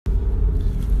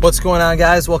What's going on,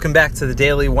 guys? Welcome back to the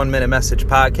Daily 1 Minute Message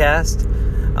Podcast.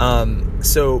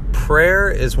 So prayer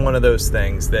is one of those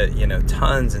things that,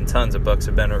 tons and tons of books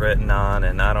have been written on,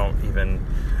 and I don't even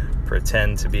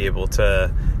pretend to be able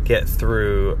to get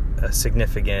through a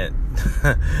significant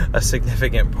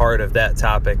part of that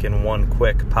topic in one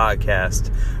quick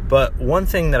podcast. But one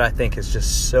thing that I think is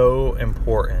just so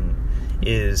important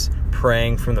is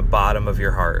praying from the bottom of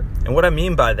your heart. And what I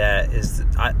mean by that is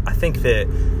I think that,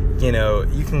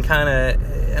 you can kind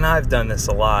of, and I've done this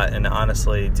a lot and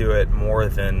honestly do it more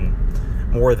than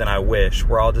I wish,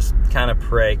 where I'll just kind of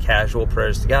pray casual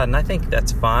prayers to God. And I think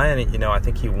that's fine. I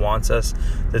think He wants us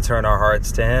to turn our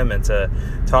hearts to Him and to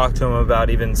talk to Him about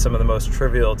even some of the most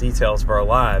trivial details of our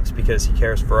lives, because He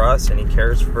cares for us and He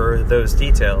cares for those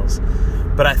details.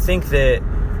 But I think that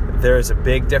there's a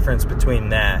big difference between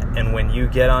that and when you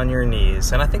get on your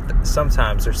knees. And I think that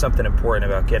sometimes there's something important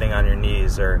about getting on your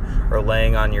knees or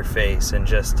laying on your face and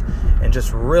just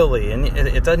really, and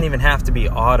it doesn't even have to be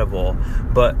audible,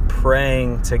 but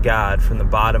praying to God from the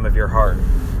bottom of your heart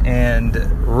and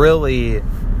really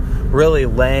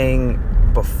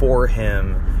laying before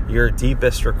Him your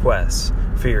deepest requests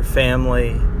for your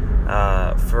family,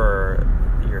 for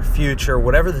your future,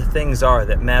 whatever the things are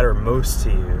that matter most to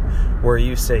you, where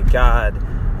you say, God,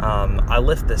 I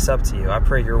lift this up to you. I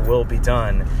pray your will be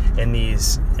done in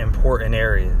these important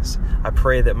areas. I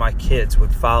pray that my kids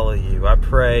would follow you. I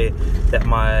pray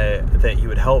that you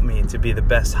would help me to be the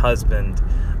best husband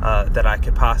that I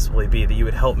could possibly be, that you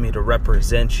would help me to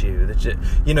represent you,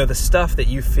 the stuff that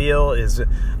you feel is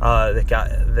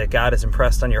that God has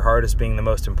impressed on your heart as being the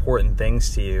most important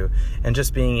things to you, and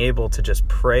just being able to just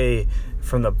pray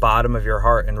from the bottom of your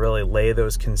heart and really lay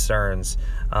those concerns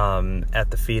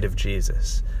at the feet of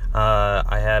Jesus.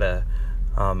 I had a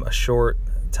short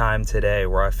time today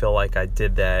where I feel like I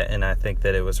did that, and I think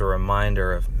that it was a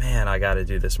reminder of, man, I got to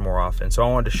do this more often. So I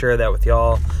wanted to share that with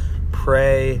y'all.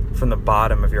 Pray from the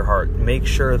bottom of your heart. Make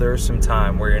sure there's some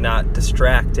time where you're not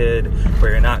distracted,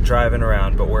 where you're not driving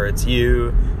around, but where it's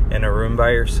you in a room by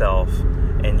yourself,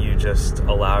 and you just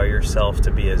allow yourself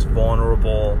to be as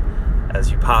vulnerable as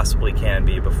you possibly can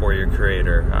be before your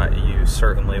Creator. You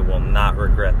certainly will not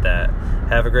regret that.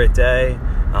 Have a great day.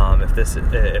 If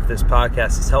this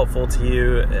podcast is helpful to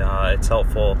you, it's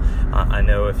helpful. I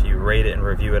know if you rate it and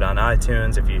review it on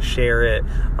iTunes, if you share it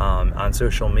on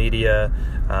social media,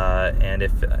 and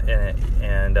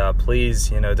please,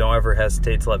 don't ever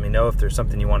hesitate to let me know if there's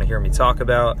something you want to hear me talk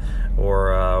about,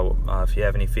 or if you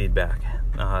have any feedback.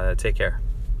 Take care.